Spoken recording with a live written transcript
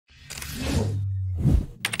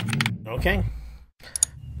Okay.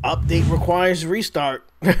 Update requires restart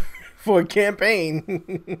for a campaign.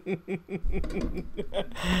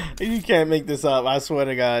 You can't make this up, I swear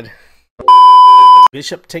to God.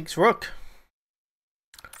 Bishop takes Rook.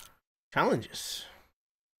 Challenges.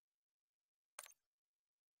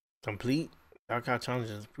 Complete Dark Art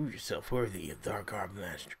challenges to prove yourself worthy of Dark Art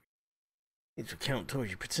Mastery. These will count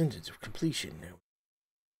towards your percentage of completion.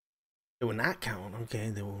 They will not count, okay?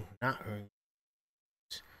 They will not earn.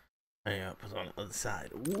 Yeah, put it on the other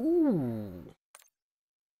side. Ooh.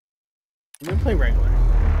 We're gonna play regular.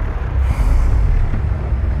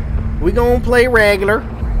 We're gonna play regular.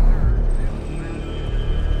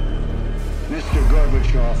 Mr.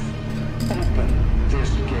 Gorbachev, open this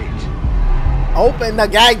gate. Open the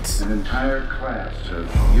gates! An entire class of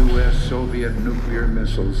U.S.-Soviet nuclear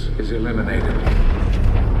missiles is eliminated.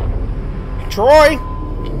 Troy!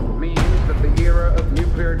 Means that the era of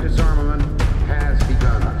nuclear disarmament has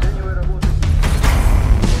begun.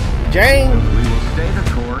 Jane! We will stay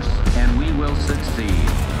the course, and we will succeed.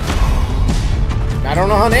 I don't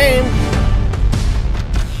know her name.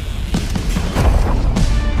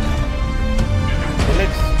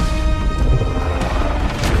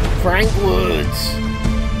 Frank Woods.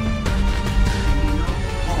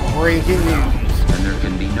 Breaking news. And there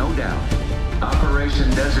can be no doubt. Operation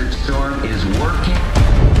Desert Storm is working.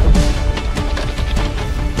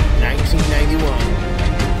 1991.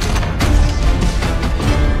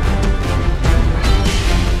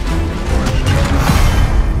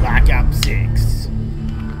 Black Ops 6.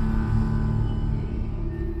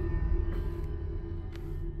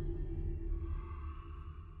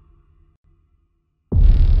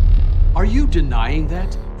 Are you denying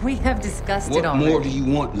that? We have discussed it What already. more do you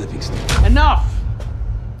want, Livingston? Enough!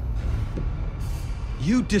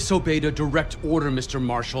 You disobeyed a direct order, Mr.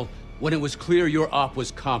 Marshall, when it was clear your op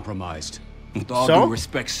was compromised. With all So? due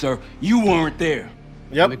respect, sir, you weren't there.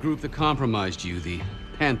 Yep. And the group that compromised you, the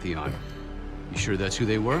Pantheon. You sure that's who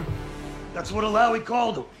they were? That's what Alawi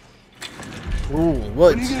called him. Ooh, When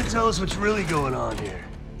what? are you gonna tell us what's really going on here?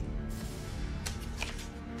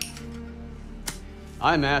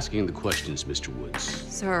 I'm asking the questions, Mr. Woods.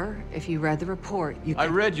 Sir, if you read the report, you I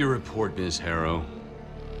can... read your report, Ms. Harrow.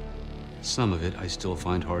 Some of it I still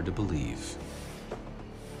find hard to believe.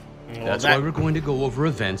 Well, That's that- why we're going to go over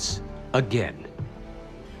events again.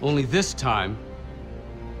 Only this time,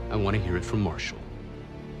 I want to hear it from Marshall.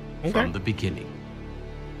 Okay. From the beginning.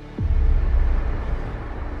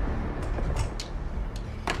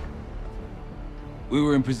 We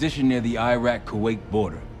were in position near the Iraq-Kuwait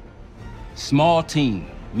border. Small team.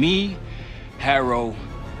 Me, Harrow,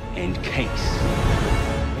 and Case.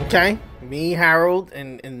 Okay. Me, Harold,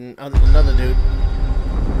 and another dude.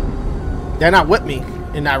 They're not with me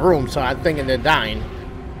in that room, so I'm thinking they're dying.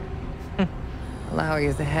 Alawi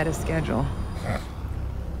is ahead of schedule.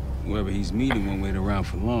 Whoever he's meeting won't wait around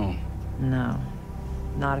for long. No,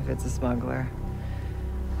 not if it's a smuggler.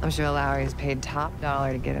 I'm sure Alawi is paid top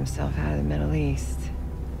dollar to get himself out of the Middle East.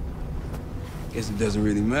 Guess it doesn't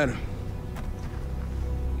really matter.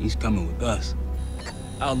 He's coming with us.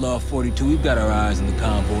 Outlaw 42, we've got our eyes on the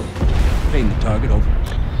convoy. Paying the target, over.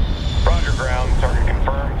 Roger, ground. Target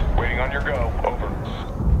confirmed. Waiting on your go.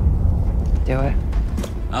 Over. Do it.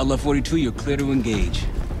 Outlaw 42, you're clear to engage.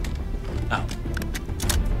 Out.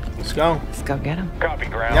 Let's go. Let's go get him. Copy,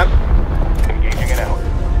 ground. Yep. Engaging it out.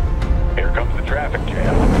 Here comes the traffic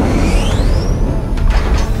jam.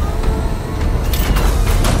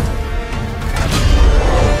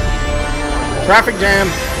 Traffic jam.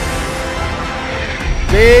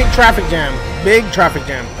 Big traffic jam. Big traffic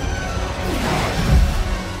jam.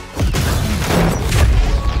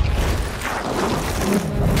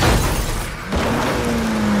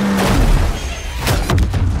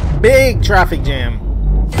 Big traffic jam.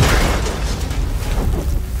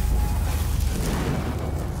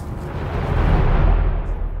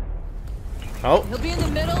 Oh, He'll be in the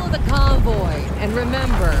middle of the convoy. And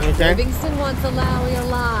remember, Okay. Livingston wants Alawi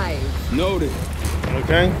alive. Noted.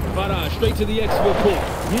 okay. Farah, straight to the exfil port.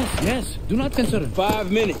 Yes. Do not consider.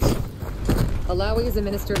 5 minutes. Alawi is a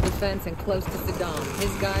minister of defense and close to Saddam.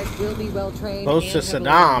 His guys will be well trained. Close to and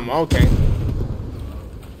Saddam. Okay.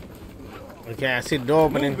 Okay, I see the door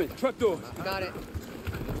opening. Movement. Truck door. Got it.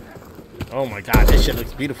 Oh my God, this shit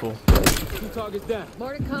looks beautiful. 2 targets down.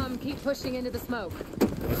 More to come. Keep pushing into the smoke.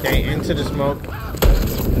 Okay, into the smoke.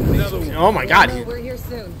 Another one. Oh my God, We're here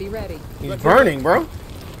soon. Be ready. he's burning, bro.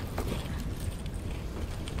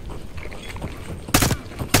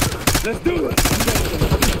 Let's do it.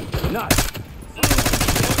 Nice.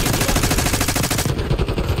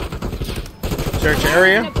 Search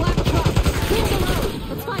area. In a black truck. Clear the road.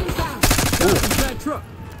 Let's find him fast. That truck.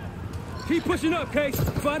 Keep pushing up, Case.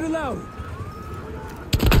 Find it loud.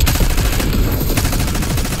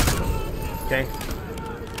 Okay.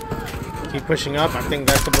 Keep pushing up. I think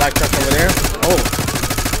that's the black truck over there.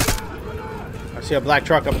 Oh. I see a black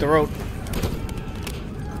truck up the road.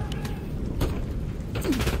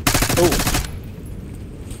 Oh.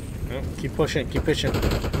 Oh, keep pushing. Keep pushing. Oh.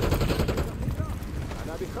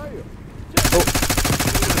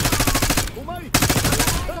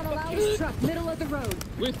 Truck, middle of the road.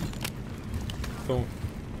 With Cool.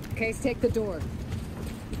 Case, take the door.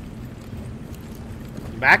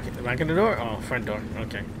 Back in the door? Oh, front door.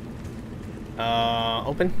 Okay.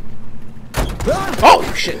 Open.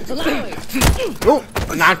 Oh shit! Oh,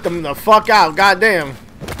 knocked him the fuck out. Goddamn.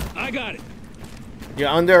 I got it. You're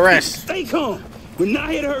under arrest. Stay calm. We're not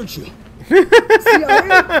here to hurt you.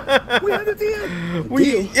 We had a deal.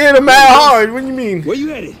 We hit him mad hard. What do you mean? Where you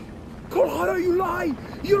headed? Colorado, you lie.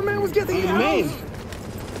 Your man was getting Your out. man.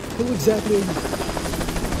 Who exactly are you?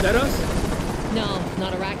 That us? No,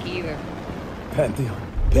 not Iraqi either. Pantheon.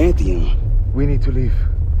 We need to leave.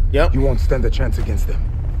 Yep. You won't stand a chance against them.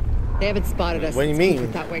 They haven't spotted us. What do you Let's keep mean?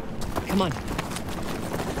 it that way. Come on.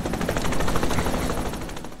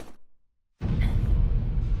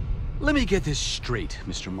 Let me get this straight,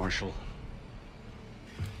 Mr. Marshall.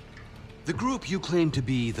 The group you claim to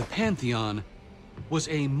be the Pantheon was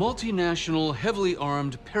a multinational, heavily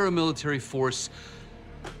armed paramilitary force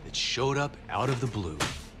that showed up out of the blue.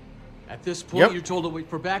 At this point, Yep. you're told to wait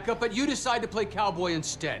for backup, but you decide to play cowboy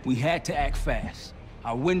instead. We had to act fast.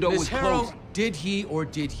 Our window was Ms. Harrow, closing. did he or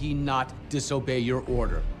did he not disobey your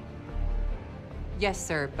order? Yes,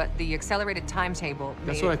 sir, but the accelerated timetable.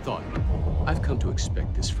 That's what I thought. I've come to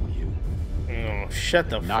expect this from you. Oh, shut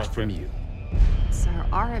the fuck Not up. from you. Sir,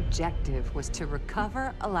 our objective was to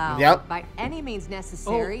recover Alawi Yep. by any means Oh,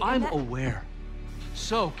 necessary. and I'm that- aware.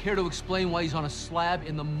 So, care to explain why he's on a slab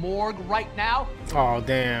in the morgue right now? Oh,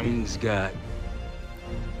 damn. Things got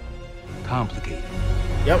complicated.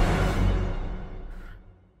 Yep.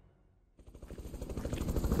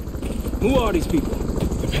 Who are these people?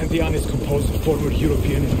 The Pantheon is composed of former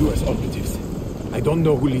European and US operatives. I don't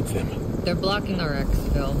know who leads them. They're blocking our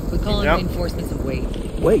exfil. We call them Yep. reinforcements of weight.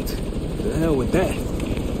 Wait. The hell with that?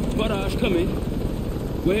 Barrage, come in.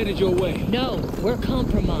 We're headed your way. No, we're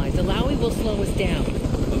compromised. Alawi will slow us down.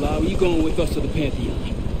 Allow you going with us to the Pantheon.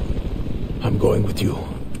 I'm going with you.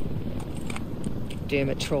 Damn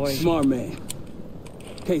it, Troy. Smart man.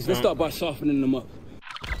 Case, let's start by softening them up.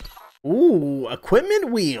 Ooh,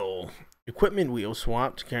 equipment wheel. Equipment wheel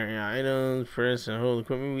swapped to carry items, press and hold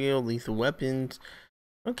equipment wheel, lethal weapons.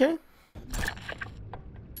 Okay.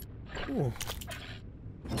 Ooh.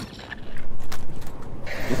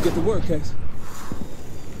 Let's get to work, Case.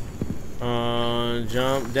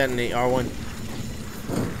 Jump, detonate, R1.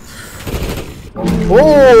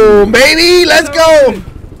 Oh, baby, let's go!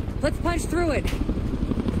 Let's punch through it.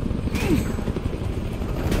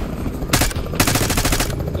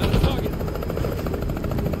 Got a target.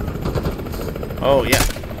 Oh, yeah.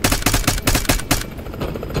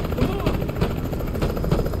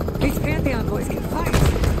 These Pantheon boys can fight.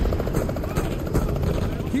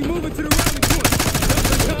 Keep moving to the rally point.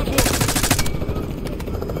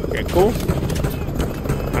 Okay, cool.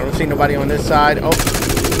 I don't see nobody on this side. Oh.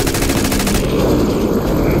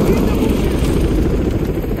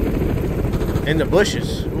 In the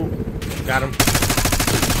bushes. Ooh, got him.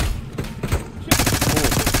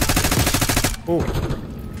 Ooh. Ooh.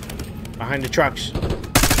 Behind the trucks.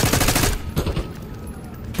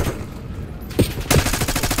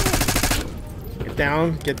 Get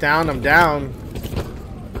down, I'm down.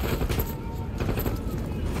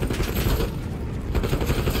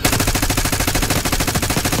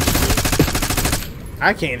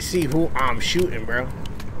 I can't see who I'm shooting, bro.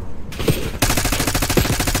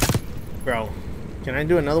 Bro, can I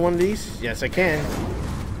do another one of these? Yes, I can.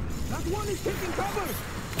 That one is taking cover.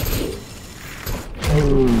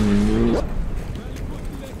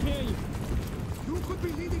 You could be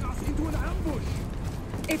leading us into an ambush.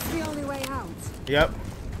 It's the only way out. Yep.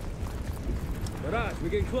 Barrage, we're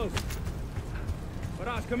getting close.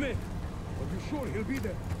 Barrage, come in. Are you sure he'll be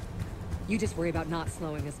there? You just worry about not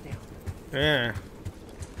slowing us down. Yeah.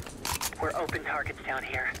 We're open targets down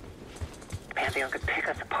here. Pantheon could pick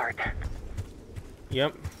us apart.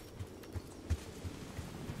 Yep.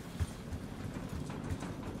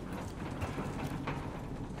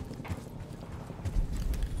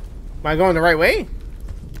 Am I going the right way?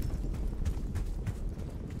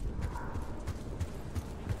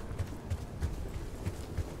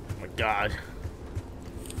 Oh my god.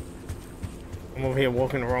 I'm over here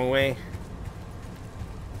walking the wrong way.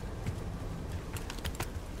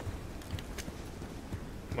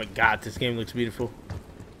 my god, this game looks beautiful.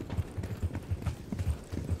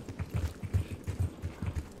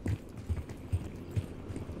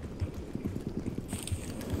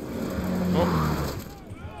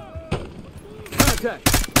 Contact!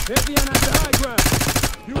 Pantheon at the high ground!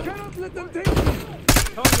 You cannot let them take me!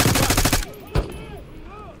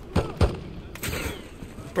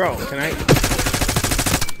 Bro, can I?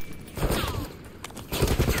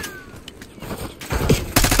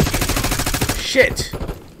 Shit!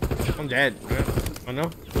 I'm dead. Oh no? I'm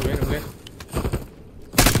good, I'm good.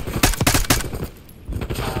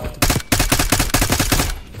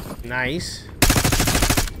 Nice.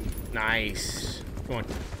 Nice. Come on.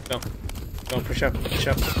 Go. Go, push up. Push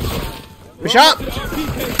up. Push up!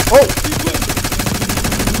 Oh!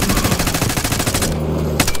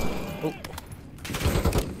 Oh.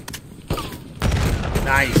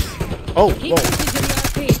 Nice. Oh, whoa.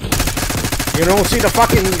 You don't see the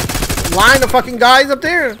fucking line of fucking guys up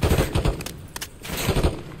there?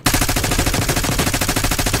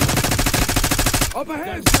 Up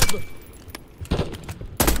ahead!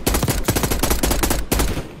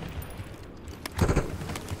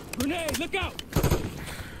 Grenade, look out!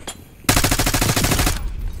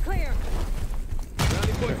 Clear.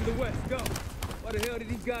 Rally point to the west, go. Why the hell did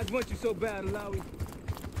these guys want you so bad, Alawi?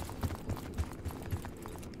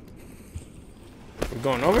 We're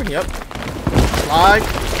going over? Yep. Slide.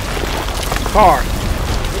 Car.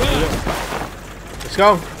 Let's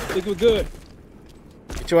go. I think we're good.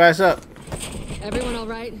 Get your ass up. Everyone all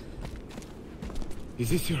right? Is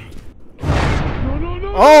this your... No, no,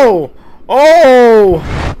 no! Oh! Oh!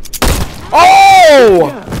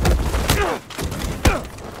 Oh!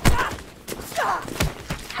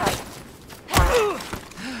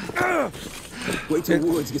 Wait till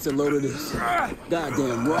Woods gets a load of this.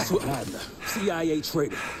 Goddamn Russell Adler, CIA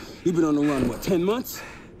traitor. You've been on the run, what, 10 months?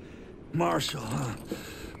 Marshall, huh?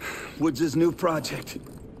 Woods' new project.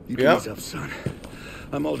 You can ease up, son.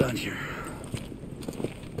 I'm all done here.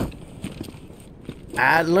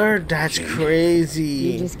 Adler, that's crazy.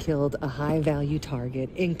 You just killed a high-value target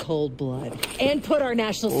in cold blood and put our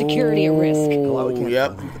national security at risk. Well, we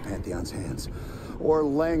can't leave the Pantheon's hands. Or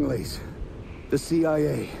Langley's. The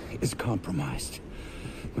CIA is compromised.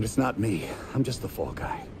 But it's not me. I'm just the fall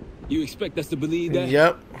guy. You expect us to believe that?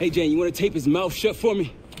 Yep. Hey, Jane, you want to tape his mouth shut for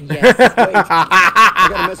me? Yes. Wait. I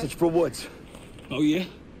got a message for Woods. Oh, yeah?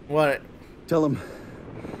 What? Tell him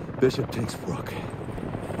Bishop takes Rook.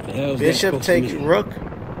 Bishop takes Rook?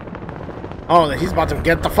 Oh, he's about to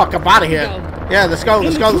get the fuck up out of here. Yeah, let's go,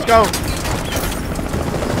 let's go, let's go.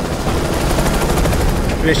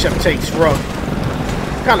 Bishop takes Rook.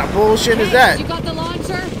 What kind of bullshit is that? You got the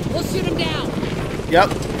launcher? We'll shoot him down. Yep.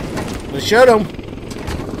 Let's shoot him.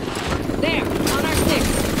 There, on our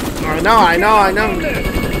six. I know, I know, I know.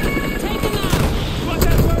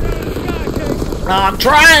 I'm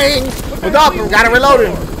trying. Hold up, I gotta reload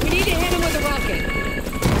him. We need to hit him with a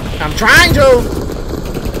rocket. I'm trying to.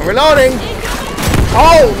 I'm reloading.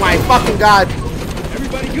 Oh my fucking god.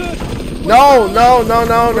 Everybody good? No, no, no,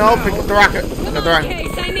 no, no. Pick up the rocket. Pick up the rocket.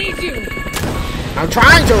 Case, I need you. I'm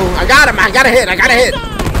trying to. I got him. I got a hit. I got a hit.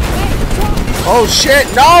 Oh shit,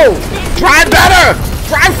 no. Try better.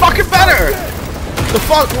 Try fucking better. The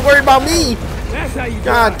fuck? Don't worry about me. That's how you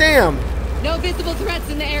God damn. No visible threats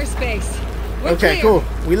in the airspace. We're Okay, clear. cool.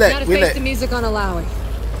 We lit. Gotta We face lit. the music on Alawi.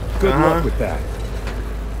 Good luck with that.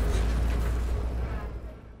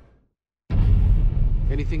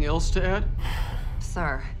 Anything else to add?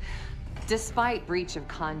 Sir, despite breach of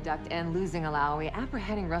conduct and losing Alawi,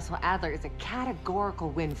 apprehending Russell Adler is a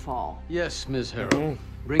categorical windfall. Yes, Ms. Harrow.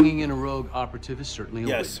 Bringing in a rogue operative is certainly a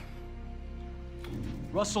Yes. win.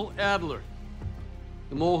 Russell Adler,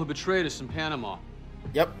 the mole who betrayed us in Panama.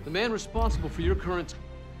 Yep. The man responsible for your current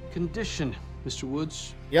condition, Mr.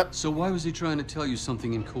 Woods. Yep. So why was he trying to tell you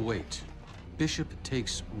something in Kuwait? Bishop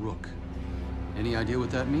takes Rook. Any idea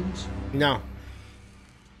what that means? No.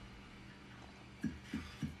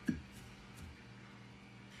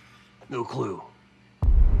 No clue.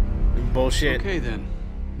 Bullshit. Okay then.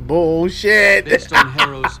 Bullshit. Based on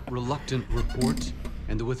Harrow's reluctant report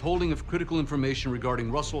and the withholding of critical information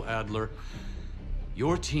regarding Russell Adler,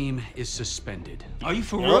 your team is suspended. Are you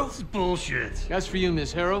for real? This is bullshit. As for you,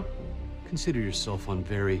 Ms. Harrow, consider yourself on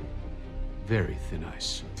very, very thin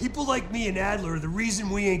ice. People like me and Adler are the reason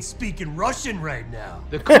we ain't speaking Russian right now.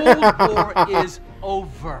 The Cold War is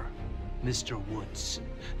over, Mr. Woods.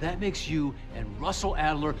 That makes you and Russell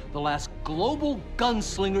Adler the last global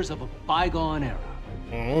gunslingers of a bygone era.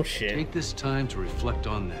 Oh shit. Take this time to reflect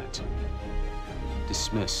on that.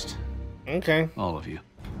 Dismissed. Okay. All of you.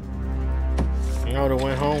 I would have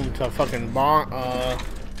went home to a fucking bar,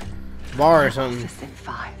 bar or something. Office in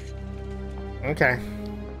 5. Okay.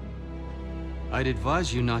 I'd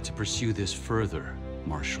advise you not to pursue this further,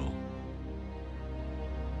 Marshal.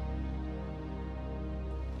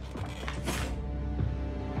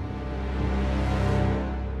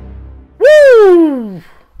 Woo!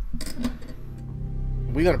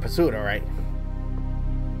 We're gonna pursue it, all right.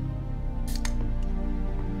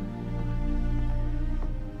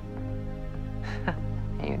 Are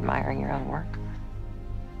you admiring your own work?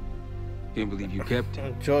 Can't believe you kept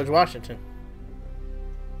it. George Washington.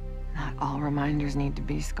 Not all reminders need to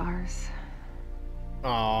be scars.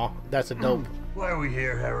 Aw, that's a dope. Why are we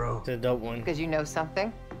here, Harrow? It's a dope one. Because you know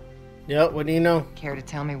something? Yep, what do you know? Care to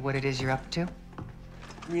tell me what it is you're up to?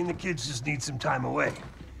 Me and the kids just need some time away.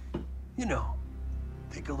 You know,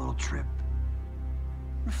 take a little trip.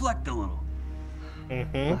 Reflect a little.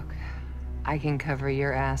 Mm-hmm. Look, I can cover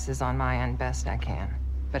your asses on my end best I can.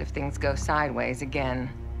 But if things go sideways again,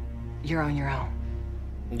 you're on your own.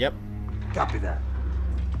 Yep. Copy that.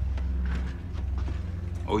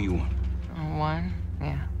 Oh, you one. One?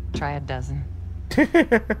 Yeah. Try a dozen.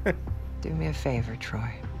 Do me a favor,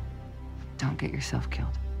 Troy. Don't get yourself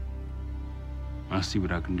killed. I'll see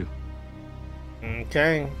what I can do.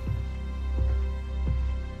 Okay.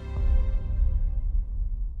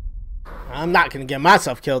 I'm not gonna get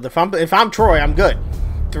myself killed. If I'm Troy, I'm good.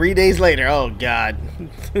 3 days later, oh god.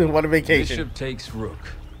 What a vacation. This ship takes Rook.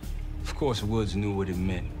 Of course, Woods knew what it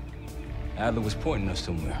meant. Adler was pointing us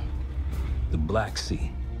somewhere. The Black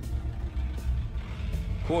Sea.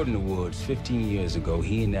 According to Woods, 15 years ago,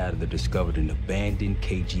 he and Adler discovered an abandoned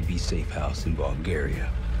KGB safe house in Bulgaria.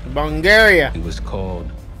 Bulgaria. It was called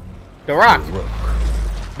The Rock. The Rook.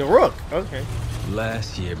 The Rook. Okay.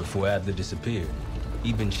 Last year, before Adler disappeared,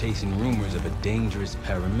 he'd been chasing rumors of a dangerous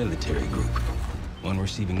paramilitary group, one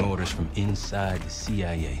receiving orders from inside the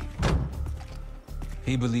CIA.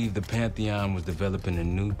 He believed the Pantheon was developing a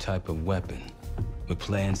new type of weapon, with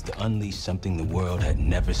plans to unleash something the world had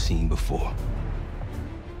never seen before.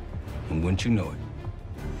 And wouldn't you know it,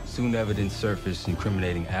 soon evidence surfaced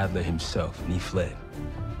incriminating Adler himself, and he fled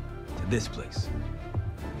to this place.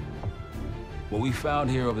 What we found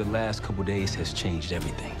here over the last couple days has changed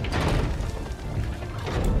everything.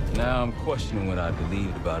 Now I'm questioning what I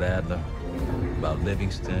believed about Adler, about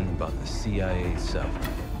Livingston, about the CIA itself.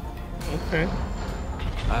 Okay.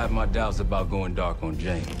 I have my doubts about going dark on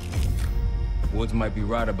Jane. Woods might be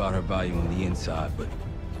right about her value on the inside, but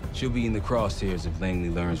she'll be in the crosshairs if Langley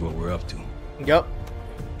learns what we're up to. Yep.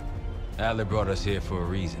 Adler brought us here for a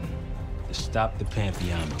reason. To stop the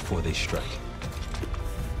Pantheon before they strike.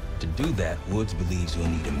 To do that, Woods believes we'll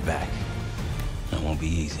need him back. That won't be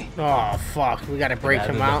easy. Oh, fuck. We gotta break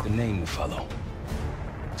him out. The name to follow.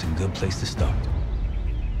 It's a good place to start.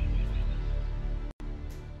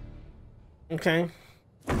 Okay.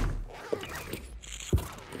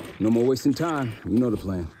 No more wasting time. You know the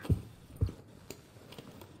plan.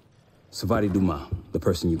 Savati Dumas, the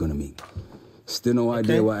person you're gonna meet. Still no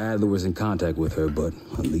idea why Adler was in contact with her, but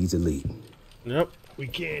a lead's a lead. Yep. We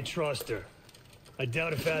can't trust her. I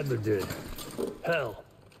doubt if Adler did. Hell,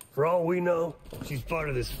 for all we know, she's part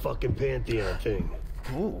of this fucking Pantheon thing.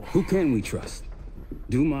 Ooh. Who can we trust?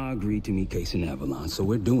 Dumas agreed to meet Case in Avalon, so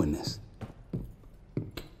we're doing this.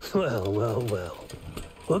 Well, well, well.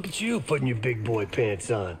 Look at you putting your big boy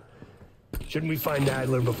pants on. Shouldn't we find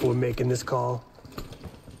Adler before making this call?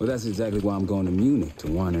 Well, that's exactly why I'm going to Munich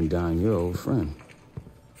to wine and dine your old friend.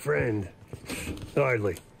 Friend?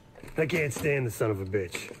 Hardly. I can't stand the son of a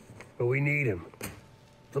bitch. But we need him.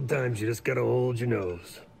 Sometimes you just gotta hold your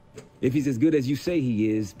nose. If he's as good as you say he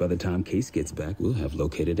is, by the time Case gets back, we'll have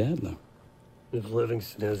located Adler. If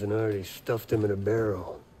Livingston hasn't already stuffed him in a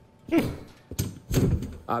barrel.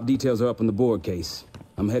 Op details are up on the board, Case.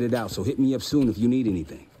 I'm headed out, so hit me up soon if you need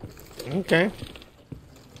anything. Okay.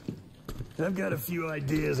 I've got a few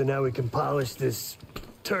ideas on how we can polish this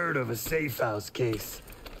turd of a safe house case.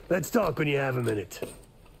 Let's talk when you have a minute.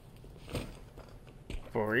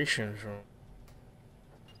 Operations room.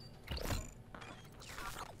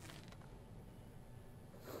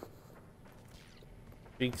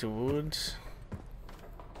 Speak to Woods.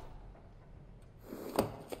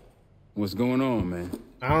 What's going on, man?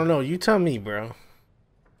 I don't know. You tell me, bro.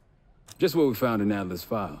 Just what we found in Adler's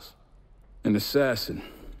files. An assassin,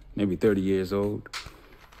 maybe 30 years old,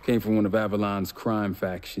 came from one of Avalon's crime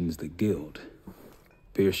factions, the Guild.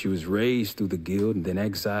 Appears she was raised through the Guild and then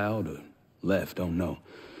exiled or left, don't know.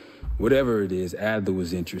 Whatever it is, Adler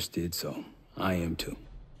was interested, so I am too.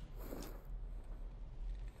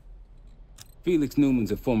 Felix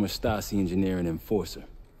Newman's a former Stasi engineer and enforcer.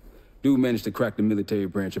 Dude managed to crack the military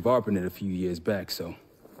branch of ARPANET a few years back, so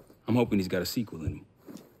I'm hoping he's got a sequel in him.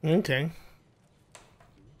 Okay.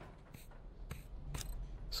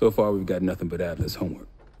 So far, we've got nothing but Atlas homework.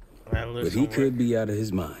 But he could be out of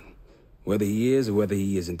his mind. Whether he is or whether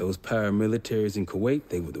he isn't, those paramilitaries in Kuwait,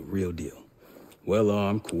 they were the real deal.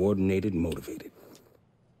 Well-armed, coordinated, and motivated.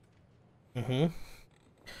 Mm-hmm.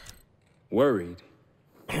 Worried.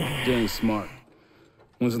 Jane's smart.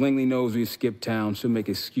 Once Langley knows we've skipped town, she'll make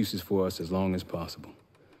excuses for us as long as possible.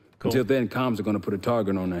 Cool. Until then, comms are going to put a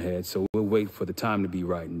target on our heads, so we'll wait for the time to be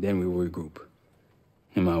right, and then we'll regroup.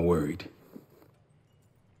 Am I worried?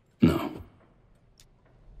 No.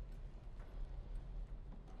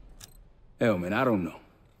 Hell, man, I don't know.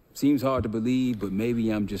 Seems hard to believe, but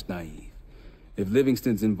maybe I'm just naive. If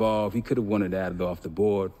Livingston's involved, he could have wanted Adler off the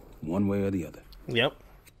board, one way or the other. Yep.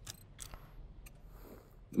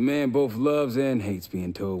 The man both loves and hates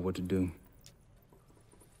being told what to do.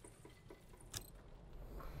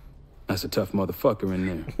 That's a tough motherfucker in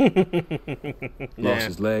there. Lost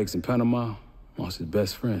his legs in Panama, lost his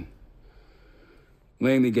best friend.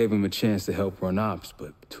 Langley gave him a chance to help run ops,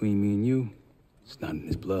 but between me and you, it's not in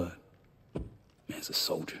his blood. Man's a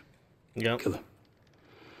soldier. Yep. Killer.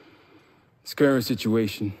 His current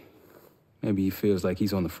situation, maybe he feels like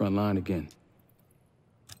he's on the front line again.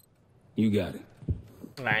 You got it.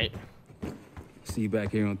 Right. See you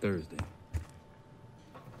back here on Thursday.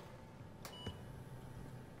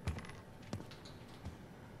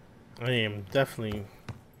 I am definitely...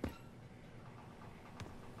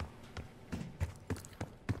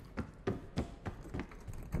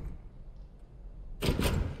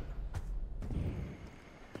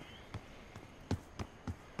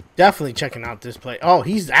 Definitely checking out this place. Oh,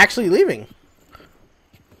 he's actually leaving.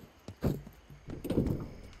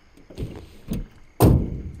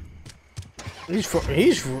 He's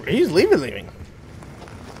leaving.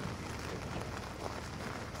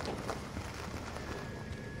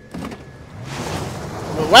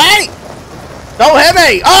 But wait! Don't hit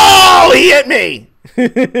me! Oh, he hit me!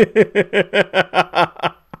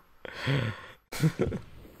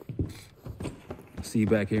 See you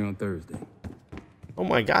back here on Thursday. Oh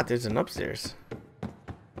my God, there's an upstairs.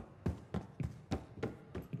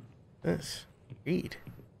 Yes. Read.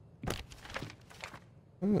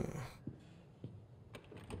 I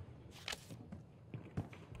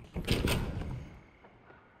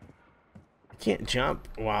can't jump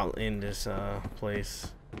while in this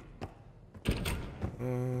place.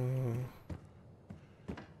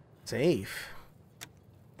 Safe.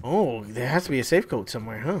 Oh, there has to be a safe code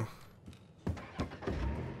somewhere, huh?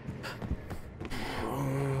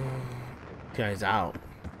 Guy's out.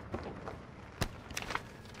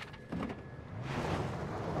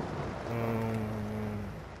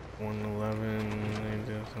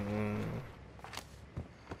 111.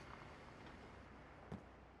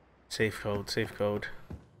 Safe code. Safe code.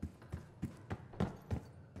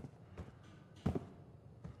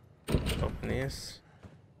 Open this.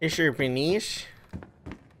 Is your finish?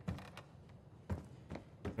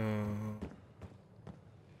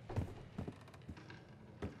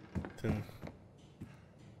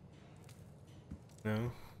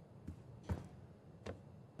 No.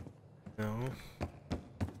 No.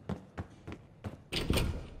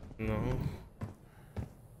 No.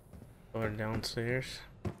 Or downstairs.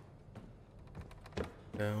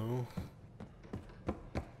 No.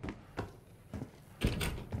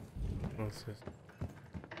 What's this?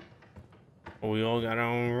 Oh, we all got our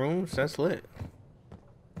own rooms? That's lit.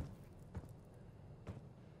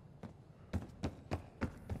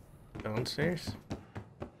 Downstairs?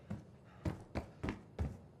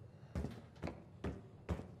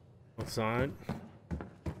 Outside?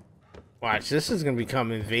 Watch, this is gonna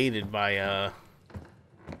become invaded by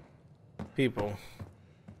people.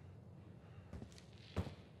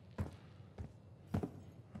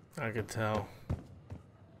 I could tell.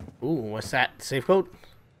 Ooh, what's that? Safe code?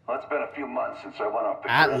 Well, it's been a few months since I went off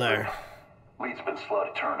the Adler. Lead's been slow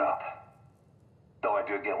to turn up. Though I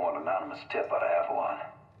do get one anonymous tip out of Avalon.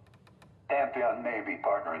 Pantheon may be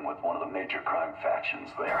partnering with one of the major crime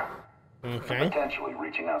factions there. Okay. And potentially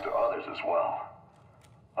reaching out to others as well.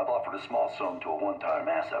 I've offered a small sum to a one-time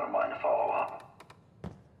asset of mine to follow up.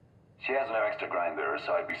 She has an extra grind there,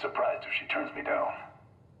 so I'd be surprised if she turns me down.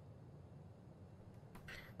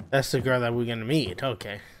 That's the girl that we're gonna meet.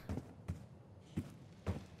 Okay.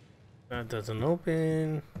 That doesn't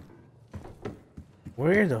open.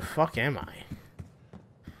 Where the fuck am I?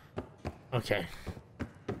 Okay.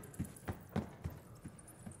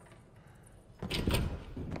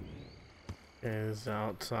 Is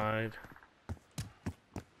outside.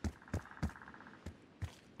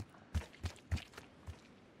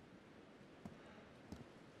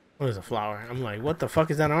 What is a flower? I'm like, what the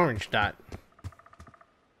fuck is that orange dot?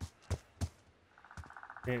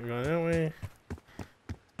 Can't go that way.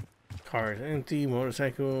 Car is empty.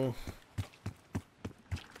 Motorcycle.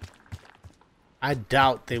 I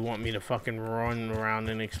doubt they want me to fucking run around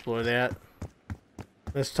and explore that.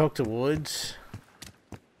 Let's talk to Woods.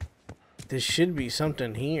 There should be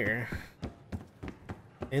something here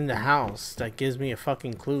in the house that gives me a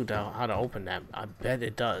fucking clue to how to open that. I bet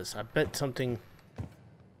it does. I bet something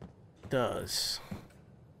does.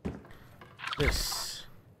 This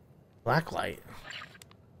black light.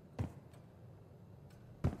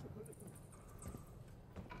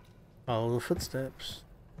 Follow the footsteps.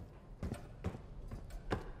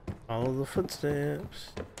 Follow the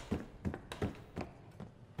footsteps.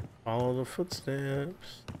 Follow the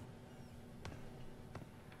footsteps.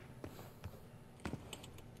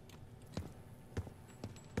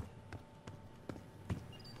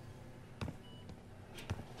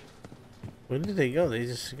 Where did they go? They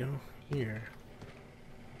just go here.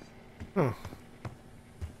 Huh.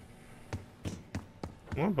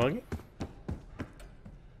 More buggy.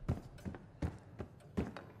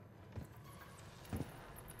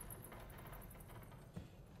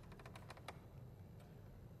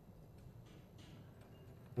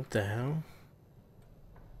 What the hell?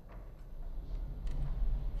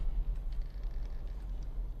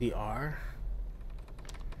 The R?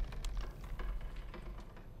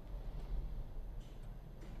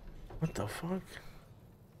 What the fuck?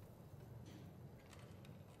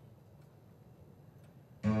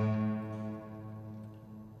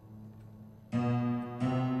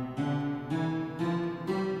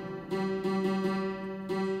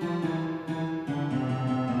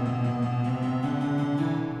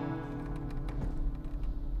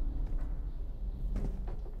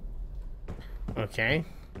 Okay.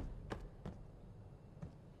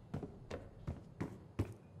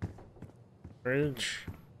 Fridge.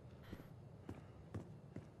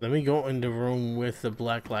 Let me go in the room with the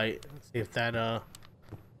black light. See if that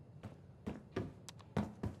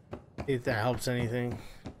helps anything.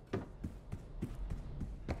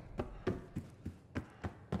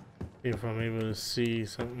 See if I'm able to see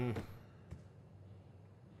something.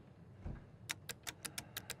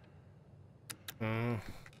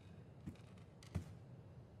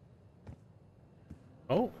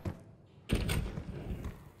 Oh.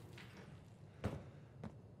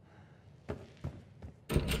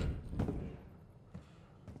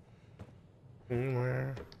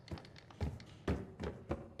 Anywhere.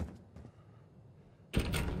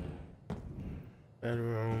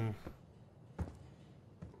 Bedroom.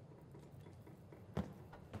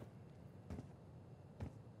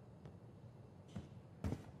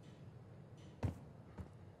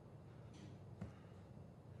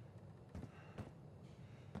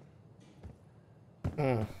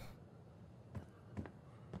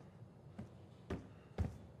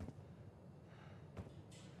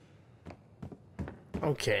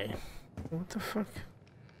 Okay. What the fuck?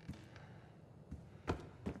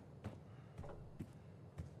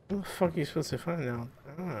 What the fuck are you supposed to find out?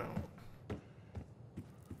 I don't know.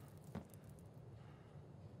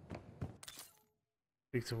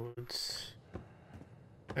 Speak to Woods.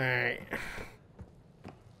 Alright.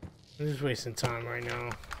 I'm just wasting time right now.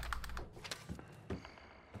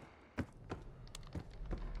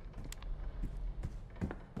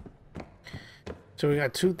 So we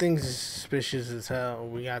got two things suspicious as hell.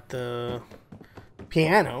 We got the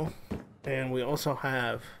piano, and we also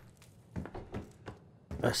have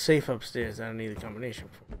a safe upstairs that I need a combination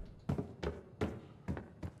for.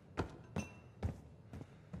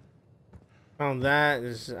 Found that.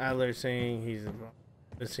 This is Adler saying he's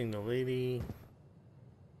missing the lady.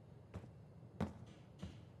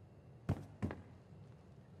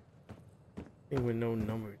 Thing with no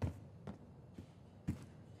number.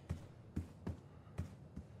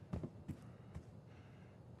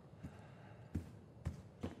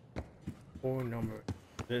 Or number.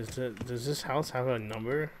 Does this house have a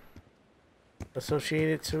number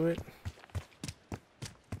associated to it?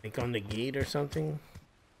 Like on the gate or something?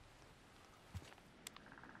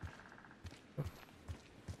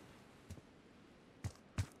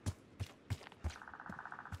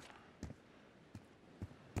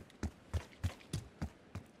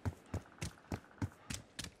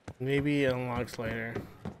 Maybe it unlocks later.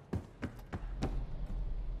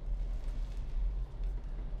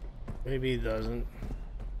 Maybe it doesn't.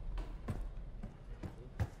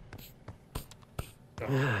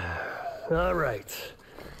 All right.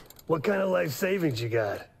 What kind of life savings you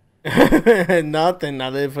got? Nothing. I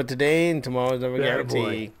live for today and tomorrow's never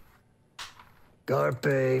guaranteed.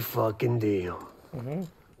 Carpe fucking deal.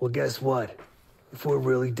 Well, guess what? If we're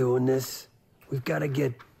really doing this, we've got to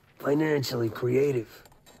get financially creative.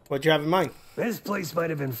 What you have in mind? This place might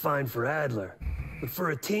have been fine for Adler, but for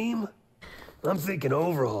a team, I'm thinking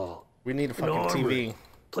overhaul. We need a fucking armory, TV.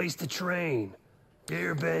 place to train,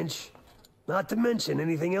 gear bench, not to mention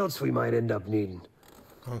anything else we might end up needing.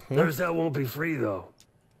 Notice that won't be free though.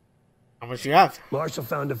 How much you have? Marshall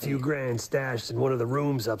found a few grand stashed in one of the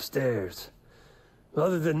rooms upstairs.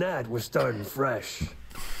 Other than that, we're starting fresh.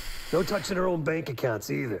 No touching our own bank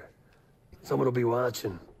accounts either. Someone will be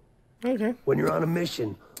watching. Okay. When you're on a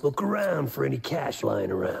mission, look around for any cash lying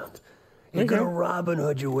around. You're gonna Robin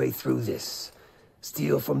Hood your way through this.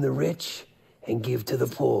 Steal from the rich and give to the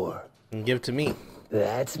poor. And give to me.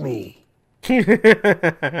 That's me. We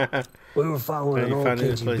were following an old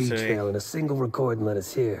KGB trail and a single recording led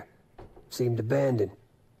us here. Seemed abandoned.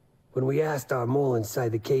 When we asked our mole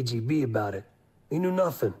inside the KGB about it, he knew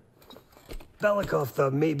nothing. Belikov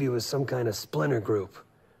thought maybe it was some kind of splinter group,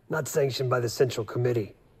 not sanctioned by the Central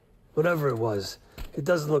Committee. Whatever it was, it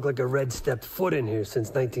doesn't look like a red stepped foot in here since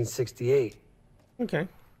 1968. Okay.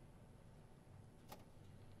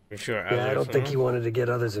 You sure? Yeah, I don't think he wanted to get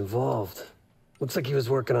others involved. Looks like he was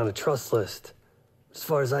working on a trust list. As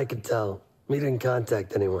far as I could tell, he didn't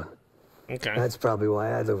contact anyone. Okay. That's probably why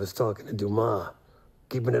Adler was talking to Dumas,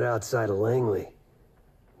 keeping it outside of Langley.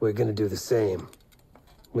 We're gonna do the same,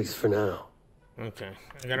 at least for now. Okay.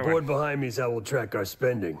 The board behind me is how we'll track our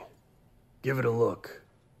spending. Give it a look.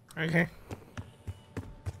 Okay.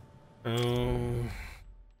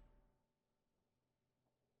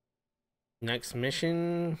 Next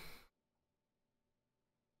mission.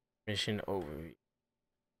 Mission overview.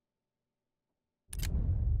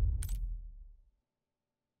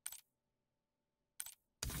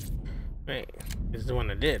 Wait, this is the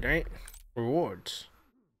one I did, right? Rewards.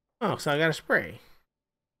 Oh, so I got a spray.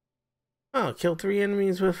 Oh, kill 3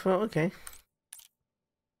 enemies with, okay.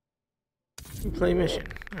 Play mission.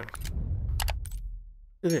 Oh.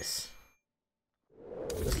 Do this.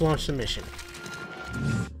 Let's launch the mission.